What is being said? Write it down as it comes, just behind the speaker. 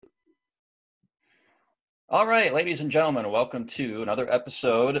All right, ladies and gentlemen, welcome to another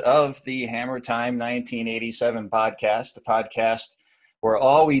episode of the Hammer Time 1987 podcast, the podcast where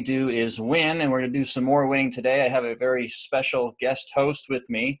all we do is win, and we're going to do some more winning today. I have a very special guest host with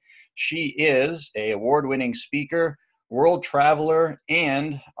me. She is an award-winning speaker, world traveler,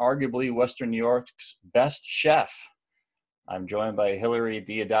 and arguably Western New York's best chef. I'm joined by Hilary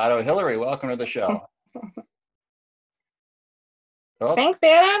Diodato. Hilary, welcome to the show. Oh, Thanks,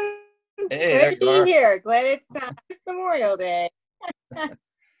 Adam. hey, Glad there to you be are. here. Glad it's Memorial Day.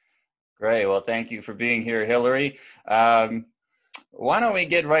 Great. Well, thank you for being here, Hilary. Why don't we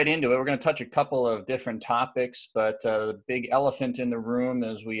get right into it? We're going to touch a couple of different topics, but the big elephant in the room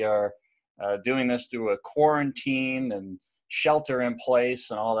is we are doing this through a quarantine and shelter in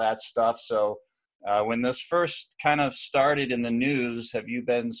place and all that stuff. So when this first kind of started in the news, have you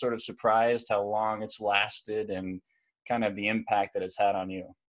been sort of surprised how long it's lasted and kind of the impact that it's had on you?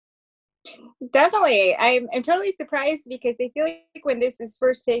 Definitely. I'm totally surprised because I feel like when this was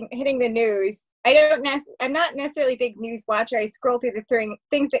first hitting the news, I'm not necessarily a big news watcher. I scroll through the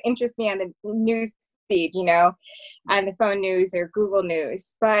things that interest me on the news feed, on the phone news or Google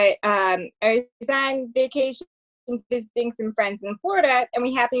News. But I was on vacation visiting some friends in Florida, and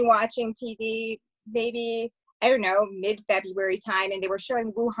we happened to be watching TV maybe, I don't know, mid-February time, and they were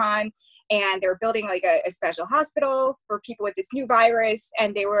showing Wuhan, and they were building like a special hospital for people with this new virus,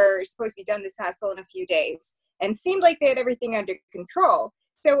 and they were supposed to be done in this hospital in a few days, and seemed like they had everything under control.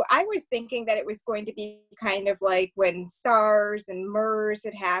 So I was thinking that it was going to be kind of like when SARS and MERS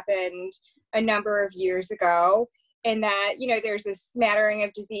had happened a number of years ago, and that, there's a smattering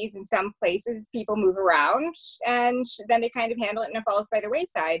of disease in some places, people move around, and then they kind of handle it and it falls by the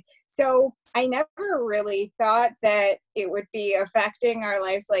wayside. So I never really thought that it would be affecting our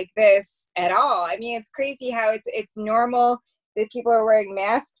lives like this at all. I mean, it's crazy how it's normal that people are wearing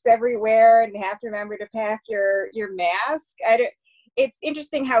masks everywhere and have to remember to pack your mask. It's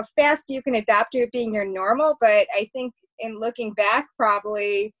interesting how fast you can adapt to it being your normal, but I think in looking back,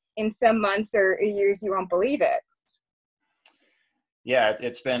 probably in some months or years, you won't believe it. Yeah,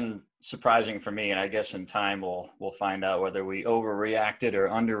 it's been surprising for me, and I guess in time we'll find out whether we overreacted or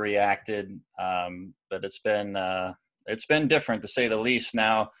underreacted. But it's been different to say the least.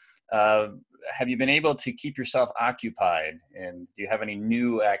 Now, uh, have you been able to keep yourself occupied, and do you have any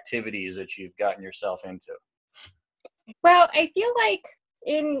new activities that you've gotten yourself into? Well, I feel like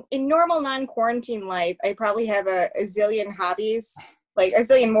in normal non-quarantine life, I probably have a zillion hobbies, like a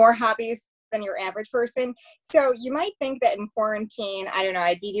zillion more hobbies than your average person. So you might think that in quarantine, I don't know,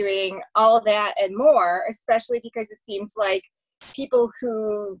 I'd be doing all of that and more, especially because it seems like people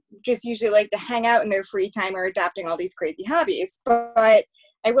who just usually like to hang out in their free time are adopting all these crazy hobbies. But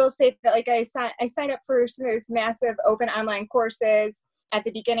I will say that like I signed up for those massive open online courses at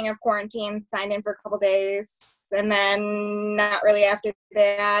the beginning of quarantine, signed in for a couple days, and then not really after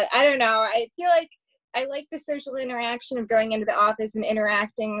that. I don't know. I feel like I like the social interaction of going into the office and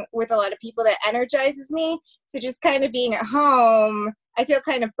interacting with a lot of people. That energizes me. So just kind of being at home, I feel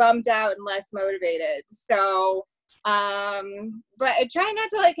kind of bummed out and less motivated. So, but I try not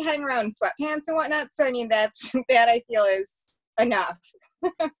to like hang around in sweatpants and whatnot. So, I mean, that I feel is enough.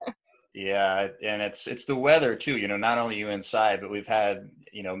 Yeah, and it's the weather too. Not only you inside, but we've had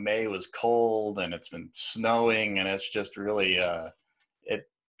May was cold and it's been snowing, and it's just really it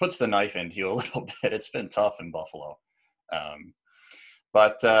puts the knife into you a little bit. It's been tough in Buffalo. Um,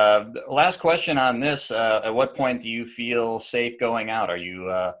 but last question on this: at what point do you feel safe going out? Are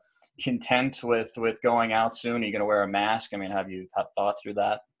you content with going out soon? Are you going to wear a mask? I mean, have you thought through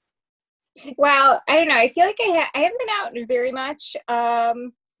that? Well, I don't know. I feel like I haven't been out very much.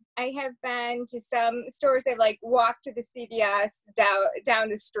 I have been to some stores. I've like walked to the CVS down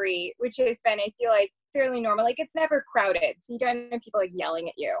the street, which has been, I feel like, fairly normal. Like it's never crowded, so you don't have people like yelling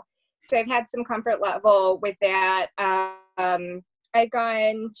at you. So I've had some comfort level with that. I've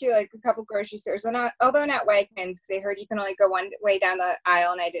gone to like a couple grocery stores, although not Wegmans, because I heard you can only go one way down the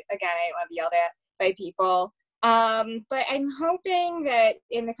aisle, and I didn't want to be yelled at by people. But I'm hoping that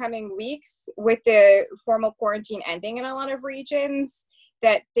in the coming weeks, with the formal quarantine ending in a lot of regions,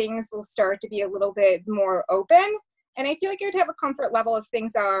 that things will start to be a little bit more open. And I feel like it would have a comfort level if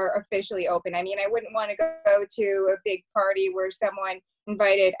things are officially open. I mean, I wouldn't want to go to a big party where someone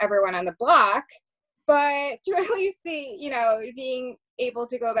invited everyone on the block, but to at least be, being able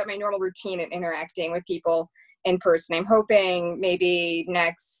to go about my normal routine and interacting with people in person. I'm hoping maybe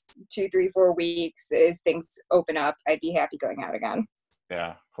next 2, 3, 4 weeks as things open up, I'd be happy going out again.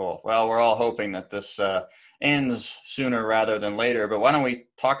 Yeah, cool. Well, we're all hoping that this ends sooner rather than later. But why don't we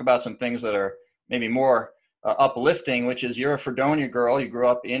talk about some things that are maybe more uplifting, which is you're a Fredonia girl. You grew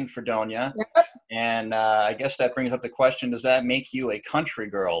up in Fredonia. Yep. And I guess that brings up the question, does that make you a country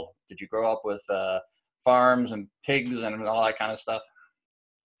girl? Did you grow up with farms and pigs and all that kind of stuff?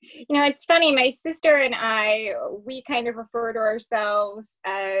 You know, it's funny. My sister and I, we kind of refer to ourselves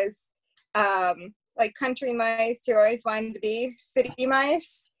as like country mice who always wanted to be city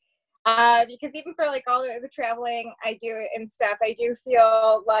mice. Because even for like all the traveling I do and stuff, I do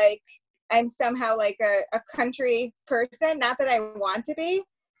feel like I'm somehow like a country person. Not that I want to be.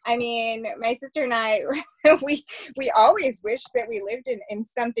 I mean, my sister and I, we always wish that we lived in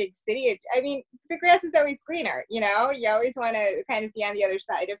some big city. I mean, the grass is always greener, you know? You always want to kind of be on the other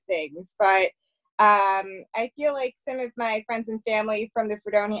side of things. But I feel like some of my friends and family from the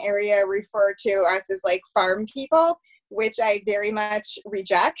Fredonia area refer to us as like farm people, which I very much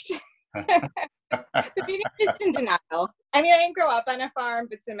reject. But maybe I'm just in denial. I mean, I didn't grow up on a farm,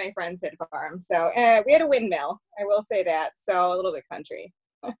 but some of my friends had a farm. So we had a windmill, I will say that. So a little bit country.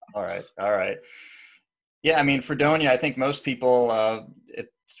 All right. All right. Yeah, I mean, Fredonia, I think most people, it's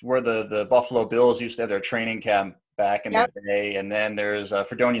where the Buffalo Bills used to have their training camp back in the Yep. day. And then there's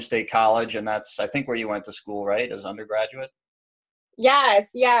Fredonia State College, and that's, I think, where you went to school, right, as undergraduate? Yes,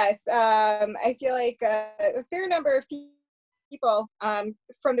 yes. I feel like a fair number of people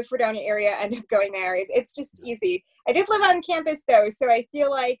from the Fredonia area end up going there. It's just easy. I did live on campus though, so I feel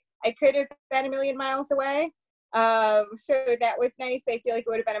like I could have been a million miles away. So that was nice. I feel like it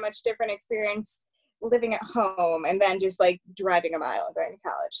would have been a much different experience living at home and then just like driving a mile and going to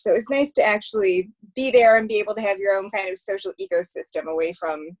college. So it's nice to actually be there and be able to have your own kind of social ecosystem away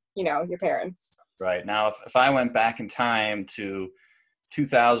from, you know, your parents. Right. Now, if I went back in time to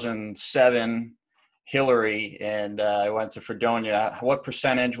 2007, Hilary, and I went to Fredonia, what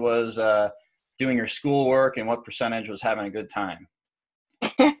percentage was doing your schoolwork and what percentage was having a good time?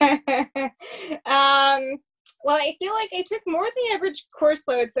 Well, I feel like I took more than the average course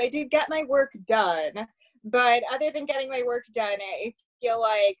load, so I did get my work done. But other than getting my work done, I feel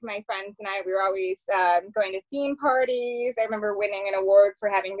like my friends and I, we were always going to theme parties. I remember winning an award for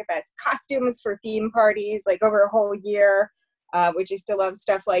having the best costumes for theme parties, like over a whole year, which I still love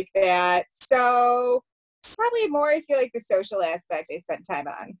stuff like that. So probably more, I feel like the social aspect I spent time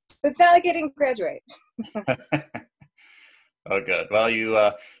on. But it's not like I didn't graduate. Oh, good. Well, you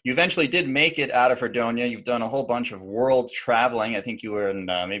eventually did make it out of Fredonia. You've done a whole bunch of world traveling. I think you were in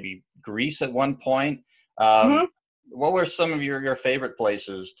maybe Greece at one point. Um, Mhm. what were some of your favorite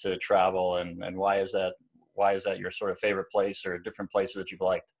places to travel, and why is that? Why is that your sort of favorite place, or different places that you've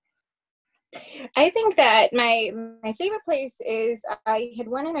liked? I think that my favorite place is I had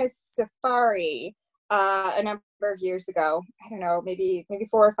went on a safari a number of years ago. I don't know, maybe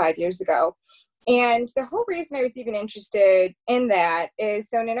 4 or 5 years ago. And the whole reason I was even interested in that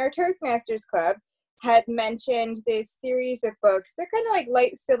is so in our Toastmasters club had mentioned this series of books. They're kind of like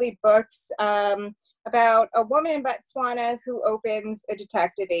light, silly books about a woman in Botswana who opens a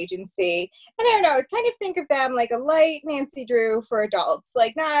detective agency. And I don't know, I kind of think of them like a light Nancy Drew for adults,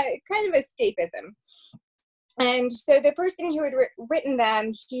 like not kind of escapism. And so the person who had written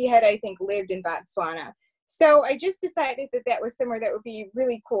them, he had, I think, lived in Botswana. So I just decided that that was somewhere that would be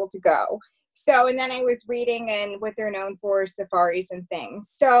really cool to go. So, and then I was reading and what they're known for, safaris and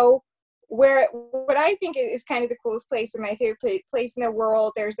things. So what I think is kind of the coolest place and my favorite place in the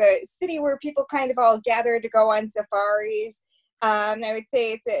world, there's a city where people kind of all gather to go on safaris. I would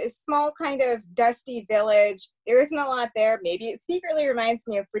say it's a small kind of dusty village. There isn't a lot there. Maybe it secretly reminds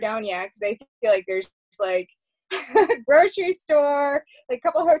me of Fredonia because I feel like there's like grocery store, like a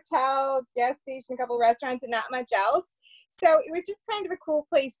couple hotels, gas station, a couple restaurants, and not much else. So it was just kind of a cool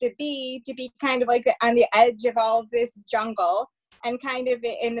place to be kind of like on the edge of all of this jungle and kind of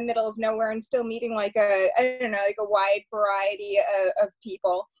in the middle of nowhere and still meeting like I don't know, like a wide variety of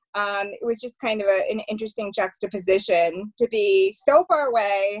people. It was just kind of an interesting juxtaposition to be so far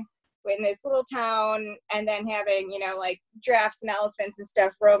away in this little town and then having, you know, like giraffes and elephants and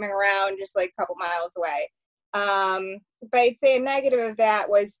stuff roaming around just like a couple miles away. But I'd say a negative of that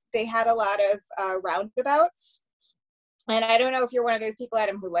was they had a lot of roundabouts. And I don't know if you're one of those people,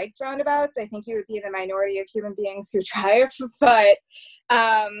 Adam, who likes roundabouts. I think you would be in the minority of human beings who drive, but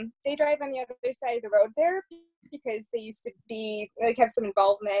they drive on the other side of the road there because they used to be, like, have some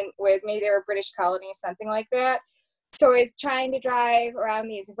involvement with maybe they were a British colony, something like that. So I was trying to drive around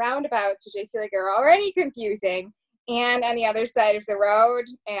these roundabouts, which I feel like are already confusing, and on the other side of the road,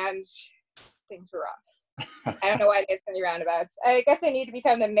 and things were rough. I don't know why they have so many roundabouts. I guess I need to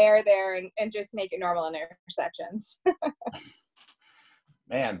become the mayor there and just make it normal intersections.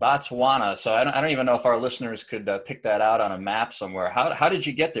 Man, Botswana. So I don't even know if our listeners could pick that out on a map somewhere. How did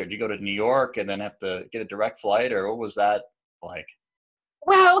you get there? Did you go to New York and then have to get a direct flight, or what was that like?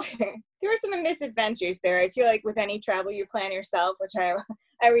 Well, there were some misadventures there. I feel like with any travel you plan yourself, which I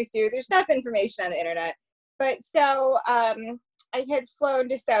always do. There's enough information on the internet. But so I had flown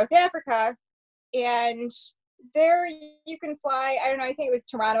to South Africa, and there you can fly. I don't know. I think it was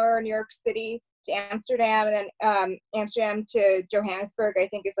Toronto or New York City to Amsterdam, and then Amsterdam to Johannesburg. I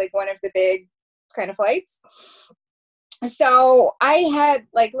think is like one of the big kind of flights. So I had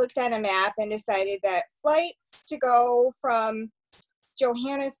like looked on a map and decided that flights to go from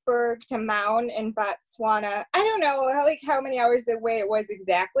Johannesburg to Maun in Botswana. I don't know how many hours away it was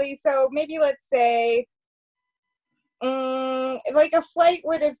exactly. So maybe let's say like a flight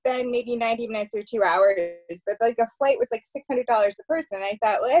would have been maybe 90 minutes or 2 hours, but like a flight was like $600 a person. I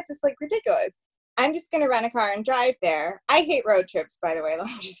thought, well, that's just like ridiculous. I'm just going to rent a car and drive there. I hate road trips, by the way. Let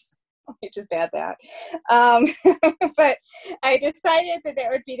me just add that. But I decided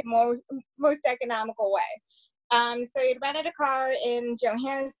that would be the most economical way. So he rented a car in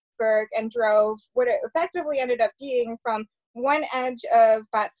Johannesburg and drove what it effectively ended up being from one edge of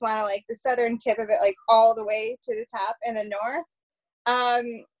Botswana, like the southern tip of it, like all the way to the top in the north.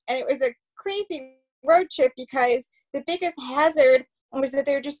 And it was a crazy road trip because the biggest hazard was that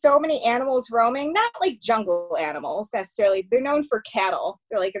there were just so many animals roaming, not like jungle animals necessarily. They're known for cattle.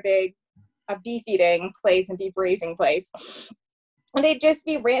 They're like a beef eating place and beef raising place. And there'd just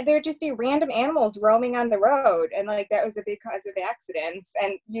be random animals roaming on the road, and like that was a big cause of accidents.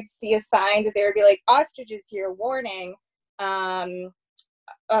 And you'd see a sign that there would be like ostriches here, warning.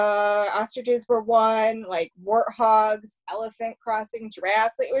 Ostriches were one, like warthogs, elephant crossing,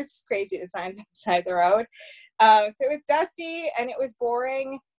 giraffes. Like, it was crazy, the signs inside the road. So it was dusty and it was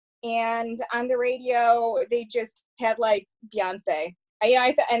boring. And on the radio, they just had like Beyonce,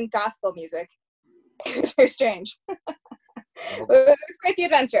 and gospel music. It was very strange. It was quite the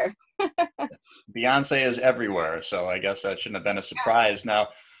adventure. Beyonce is everywhere, so I guess that shouldn't have been a surprise. Now,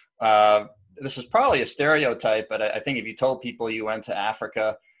 this is probably a stereotype, but I think if you told people you went to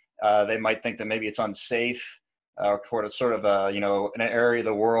Africa, they might think that maybe it's unsafe, or sort of an area of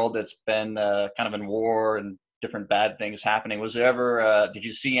the world that's been kind of in war and different bad things happening. Was there ever, did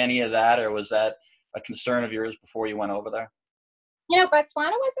you see any of that, or was that a concern of yours before you went over there?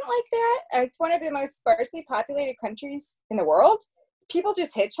 Botswana wasn't like that. It's one of the most sparsely populated countries in the world. People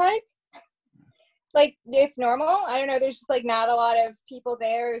just hitchhike. Like, it's normal. I don't know. There's just like not a lot of people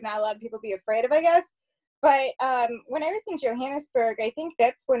there. Not a lot of people to be afraid of, I guess. But when I was in Johannesburg, I think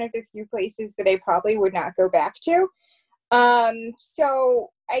that's one of the few places that I probably would not go back to.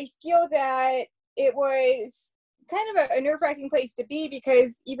 So I feel that it was kind of a nerve-wracking place to be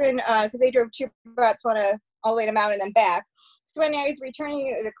because because I drove to Botswana all the way to Mount and then back. So when I was returning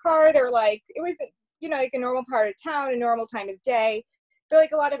the car, they were like, it was, like a normal part of town, a normal time of day. But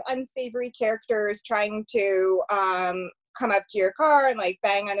like a lot of unsavory characters trying to come up to your car and like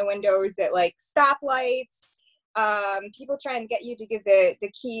bang on the windows at like stoplights. People trying to get you to give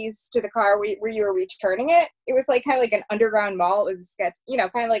the keys to the car where you were returning it. It was like kind of like an underground mall. It was a sketch,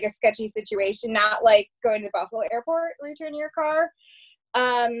 kind of like a sketchy situation, not like going to the Buffalo airport, returning your car.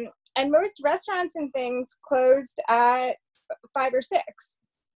 And most restaurants and things closed at 5 or 6.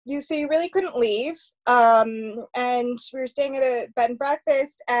 So you really couldn't leave. And we were staying at a bed and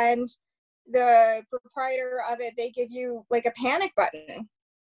breakfast, and the proprietor of it, they give you like a panic button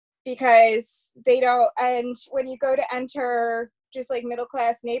because they don't. And when you go to enter just like middle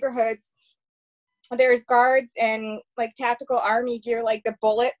class neighborhoods, there's guards in like tactical army gear, like the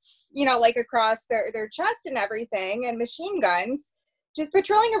bullets, like across their chest and everything, and machine guns, just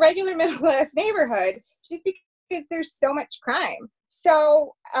patrolling a regular middle class neighborhood just because there's so much crime.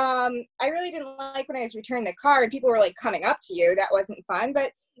 So I really didn't like when I was returning the car and people were like coming up to you. That wasn't fun,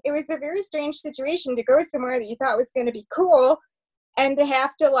 but it was a very strange situation to go somewhere that you thought was going to be cool and to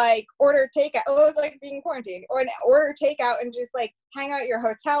have to like order takeout. Oh, it was like being quarantined, or order takeout and just like hang out at your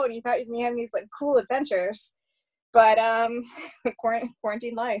hotel and you thought you'd be having these like cool adventures. But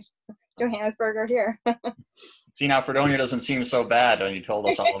quarantine life. Johannesburg are here. See, now Fredonia doesn't seem so bad when you told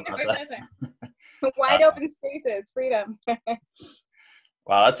us all about that. Wide open spaces, freedom.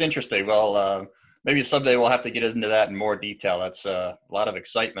 Wow, that's interesting. Well, maybe someday we'll have to get into that in more detail. That's a lot of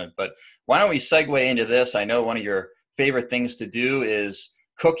excitement. But why don't we segue into this? I know one of your favorite things to do is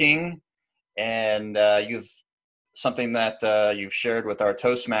cooking, and you've something that you've shared with our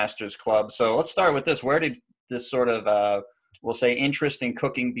Toastmasters club. So let's start with this. Where did this sort of, we'll say, interest in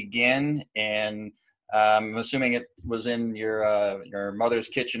cooking begin? And I'm assuming it was in your mother's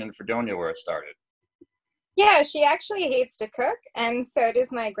kitchen in Fredonia where it started. Yeah, she actually hates to cook, and so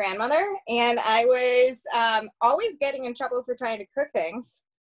does my grandmother. And I was always getting in trouble for trying to cook things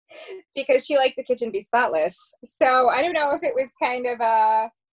because she liked the kitchen to be spotless. So I don't know if it was kind of a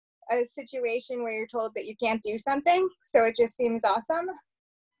situation where you're told that you can't do something, so it just seems awesome.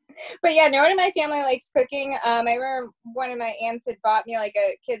 But yeah, no one in my family likes cooking. I remember one of my aunts had bought me like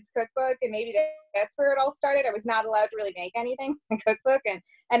a kid's cookbook, and maybe that's where it all started. I was not allowed to really make anything in the cookbook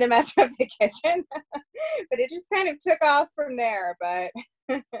and to mess up the kitchen. But it just kind of took off from there. But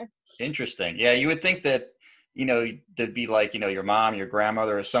Interesting. Yeah, you would think that, there'd be like, your mom, your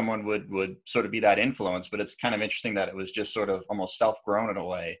grandmother, or someone would sort of be that influence, but it's kind of interesting that it was just sort of almost self-grown in a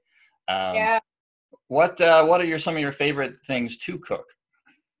way. Um, yeah, what are some of your favorite things to cook?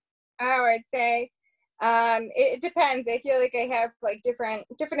 oh, I'd say it depends. I feel like I have like different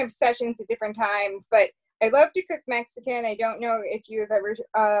obsessions at different times, but I love to cook Mexican. I don't know if you've ever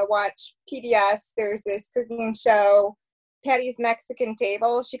watched PBS. There's this cooking show, Patty's Mexican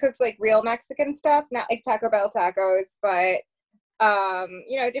Table. She cooks like real Mexican stuff, not like Taco Bell tacos, but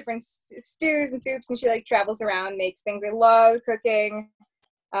different stews and soups, and she like travels around, makes things. I love cooking.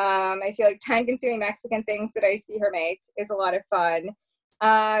 I feel like time-consuming Mexican things that I see her make is a lot of fun.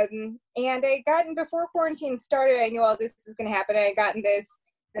 And I gotten before quarantine started, I knew all this was going to happen. I gotten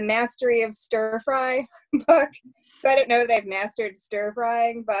the Mastery of Stir Fry book. So I don't know that I've mastered stir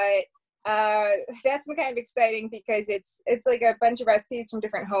frying, but that's kind of exciting because it's like a bunch of recipes from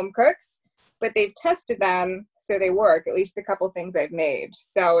different home cooks, but they've tested them so they work. At least a couple things I've made.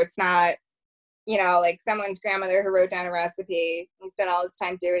 So it's not like someone's grandmother who wrote down a recipe and spent all this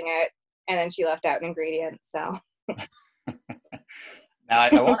time doing it, and then she left out an ingredient. So Now,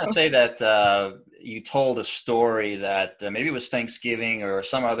 I want to say that you told a story that maybe it was Thanksgiving or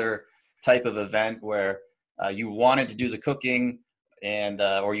some other type of event where you wanted to do the cooking and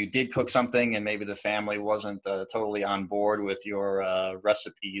or you did cook something and maybe the family wasn't totally on board with your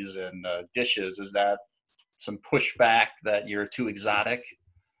recipes and dishes. Is that some pushback that you're too exotic?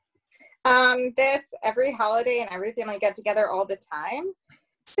 that's every holiday and every family get together all the time.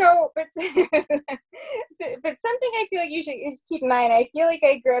 So, but but something I feel like you should keep in mind. I feel like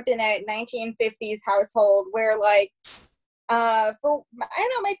I grew up in a 1950s household where, like, for I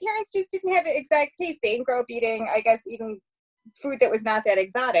don't know, my parents just didn't have an exact taste. They didn't grow up eating, I guess, even food that was not that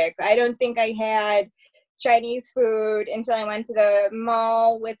exotic. I don't think I had Chinese food until I went to the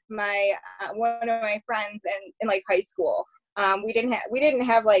mall with my one of my friends in like high school. We didn't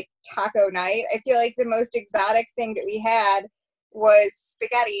have like taco night. I feel like the most exotic thing that we had was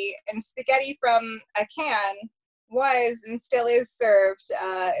spaghetti, and spaghetti from a can was and still is served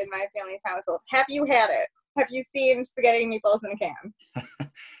in my family's household. Have you had it? Have you seen spaghetti and meatballs in a can?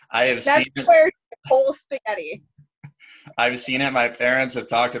 I have That's seen it. where whole spaghetti. I've seen it. My parents have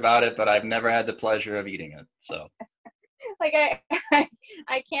talked about it, but I've never had the pleasure of eating it. So Like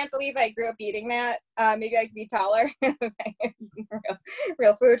I can't believe I grew up eating that. Maybe I could be taller.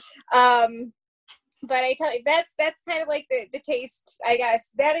 real food. But I tell you, that's kind of like the taste. I guess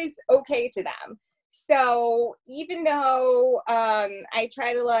that is okay to them. So even though I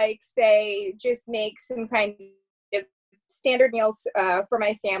try to like say just make some kind of standard meals for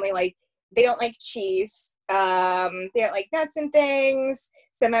my family, like they don't like cheese, they don't like nuts and things.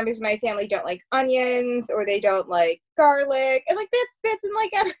 Some members of my family don't like onions, or they don't like garlic, and like that's in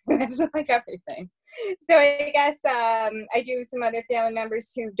like that's in like everything. So I guess I do some other family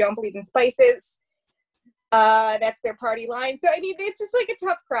members who don't believe in spices. That's their party line. So I mean, it's just like a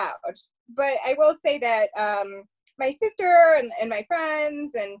tough crowd. But I will say that my sister and my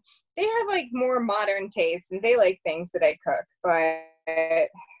friends, and they have like more modern tastes, and they like things that I cook. But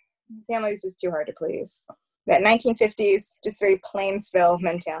family is just too hard to please. That 1950s, just very Plainsville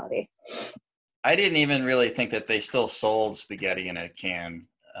mentality. I didn't even really think that they still sold spaghetti in a can.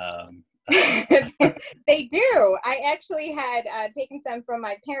 They do. I actually had taken some from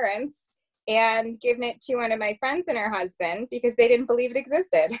my parents and given it to one of my friends and her husband because they didn't believe it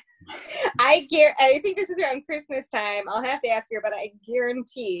existed. I think this is around Christmas time. I'll have to ask her, but I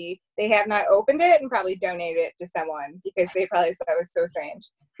guarantee they have not opened it and probably donated it to someone because they probably thought it was so strange.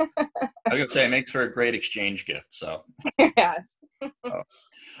 I was going to say it makes for a great exchange gift. So, Yes. oh.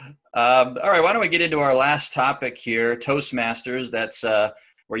 All right, why don't we get into our last topic here, Toastmasters. That's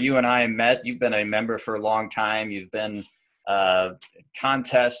where you and I met. You've been a member for a long time. You've been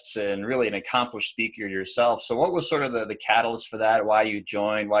contests and really an accomplished speaker yourself. So what was sort of the catalyst for that? Why you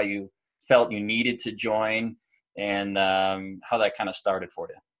joined, why you felt you needed to join, and how that kind of started for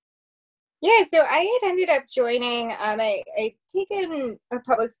you? Yeah, so I had ended up joining, I'd taken a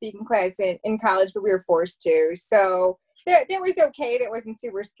public speaking class in college, but we were forced to. So that was okay. That wasn't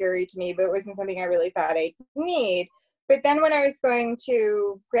super scary to me, but it wasn't something I really thought I'd need. But then when I was going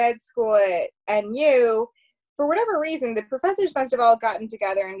to grad school at NU, for whatever reason, the professors must have all gotten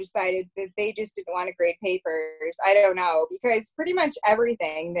together and decided that they just didn't want to grade papers. I don't know, because pretty much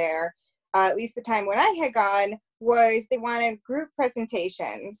everything there, at least the time when I had gone, was they wanted group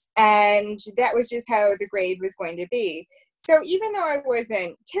presentations. And that was just how the grade was going to be. So even though I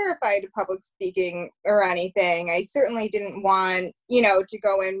wasn't terrified of public speaking or anything, I certainly didn't want, to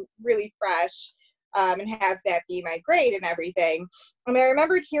go in really fresh and have that be my grade and everything. And I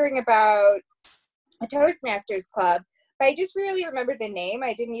remembered hearing about a Toastmasters club, but I just really remembered the name.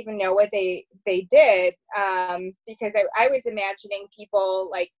 I didn't even know what they did, because I was imagining people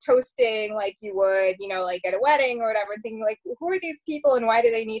like toasting like you would, like at a wedding or whatever, and thinking like, who are these people and why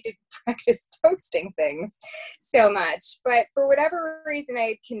do they need to practice toasting things so much? But for whatever reason, I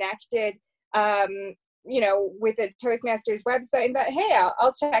had connected, with a Toastmasters website and thought, hey,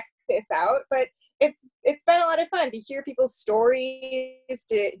 I'll check this out. But it's been a lot of fun to hear people's stories,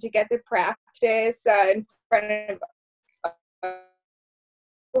 to get the practice in front of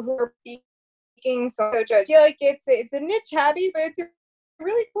people who are speaking. So I feel like it's a niche hobby, but it's a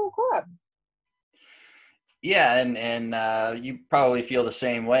really cool club. Yeah, and you probably feel the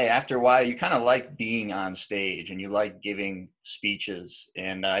same way. After a while, you kind of like being on stage and you like giving speeches.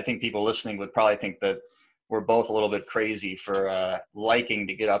 And I think people listening would probably think that we're both a little bit crazy for liking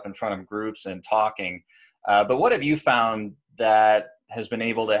to get up in front of groups and talking. But what have you found that has been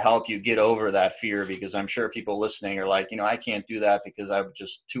able to help you get over that fear? Because I'm sure people listening are like, I can't do that because I'm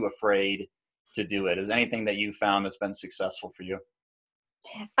just too afraid to do it. Is there anything that you found that's been successful for you?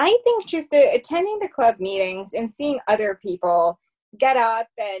 I think just attending the club meetings and seeing other people get up,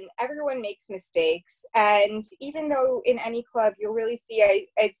 and everyone makes mistakes. And even though in any club you'll really see,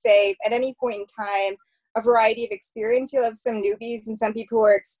 I'd say at any point in time, a variety of experience. You'll have some newbies and some people who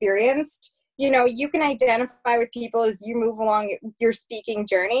are experienced. You can identify with people as you move along your speaking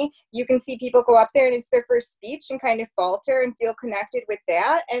journey. You can see people go up there and it's their first speech and kind of falter and feel connected with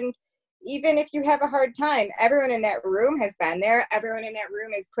that. And even if you have a hard time, everyone in that room has been there. Everyone in that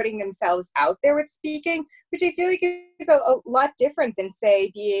room is putting themselves out there with speaking, which I feel like is a lot different than,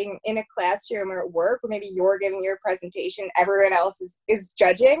 say, being in a classroom or at work, where maybe you're giving your presentation, everyone else is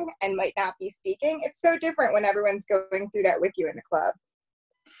judging and might not be speaking. It's so different when everyone's going through that with you in the club.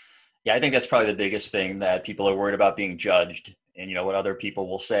 Yeah, I think that's probably the biggest thing, that people are worried about being judged and, what other people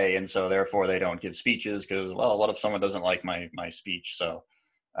will say. And so therefore they don't give speeches because, well, what if someone doesn't like my speech? So,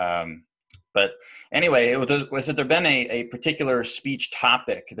 but anyway, has there been a particular speech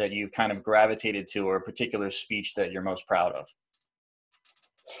topic that you've kind of gravitated to, or a particular speech that you're most proud of?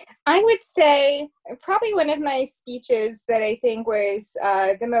 I would say probably one of my speeches that I think was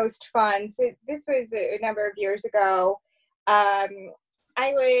the most fun. So this was a number of years ago.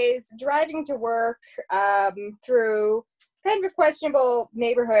 I was driving to work through kind of a questionable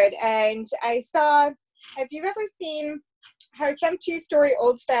neighborhood, and I saw, have you ever seen how some two-story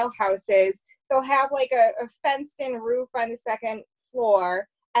old-style houses, they'll have like a fenced-in roof on the second floor,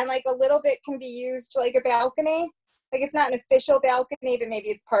 and like a little bit can be used like a balcony? Like it's not an official balcony, but maybe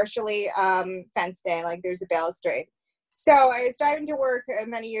it's partially fenced in, like there's a balustrade. So I was driving to work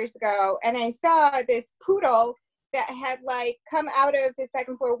many years ago, and I saw this poodle that had like come out of the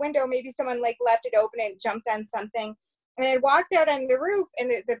second floor window. Maybe someone like left it open and jumped on something. And I walked out on the roof,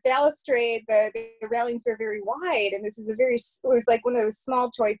 and the balustrade, the railings were very wide. And it was like one of those small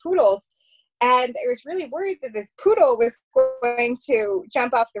toy poodles. And I was really worried that this poodle was going to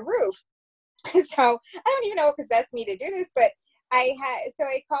jump off the roof. So I don't even know what possessed me to do this, but I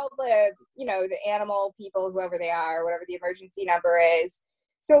called the animal people, whoever they are, whatever the emergency number is.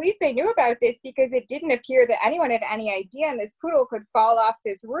 So at least they knew about this, because it didn't appear that anyone had any idea, and this poodle could fall off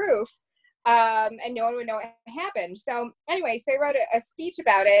this roof, and no one would know what happened. So anyway, so I wrote a speech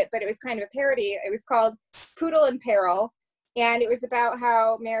about it, but it was kind of a parody. It was called Poodle in Peril. And it was about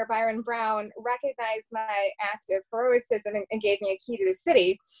how Mayor Byron Brown recognized my act of heroism and gave me a key to the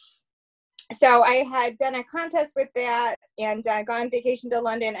city. So I had done a contest with that, and gone on vacation to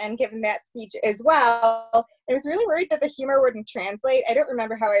London and given that speech as well. I was really worried that the humor wouldn't translate. I don't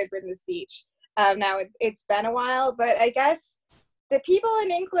remember how I had written the speech. Now it's been a while, but I guess the people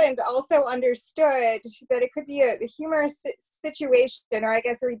in England also understood that it could be a humorous situation, or I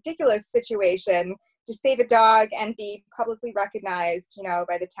guess a ridiculous situation, to save a dog and be publicly recognized,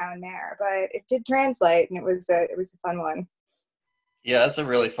 by the town mayor. But it did translate, and it was a fun one. Yeah, that's a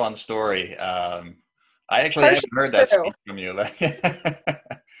really fun story. I actually haven't Partially heard that true. speech from you,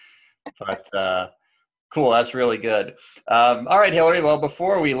 but cool. That's really good. All right, Hilary. Well,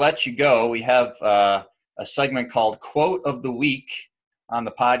 before we let you go, we have a a segment called Quote of the Week on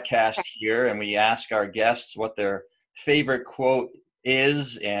the podcast here, and we ask our guests what their favorite quote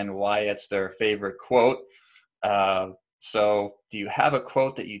is and why it's their favorite quote. So do you have a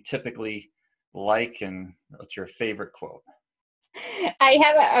quote that you typically like, and what's your favorite quote? I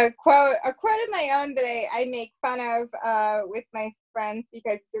have a quote of my own that I make fun of with my friends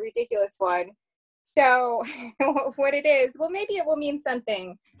because it's a ridiculous one. So what it is, well, maybe it will mean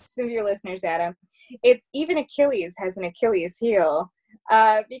something to some of your listeners, Adam. It's even Achilles has an Achilles heel,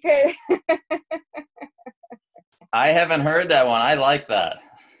 because I haven't heard that one. I like that.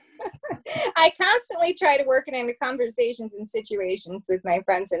 I constantly try to work it into conversations and situations with my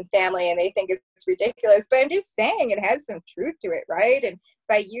friends and family, and they think it's ridiculous. But I'm just saying it has some truth to it, right? And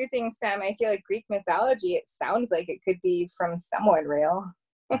by using some, I feel like Greek mythology, it sounds like it could be from someone real.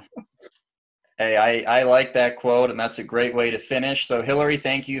 Hey, I like that quote, and that's a great way to finish. So, Hilary,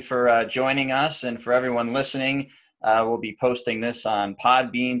 thank you for joining us, and for everyone listening, we'll be posting this on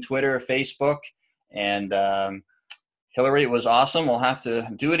Podbean, Twitter, Facebook, and Hilary, it was awesome. We'll have to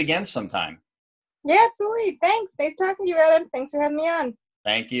do it again sometime. Yeah, absolutely. Thanks. Nice talking to you, Adam. Thanks for having me on.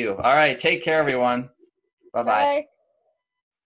 Thank you. All right, take care, everyone. Bye-bye. Bye.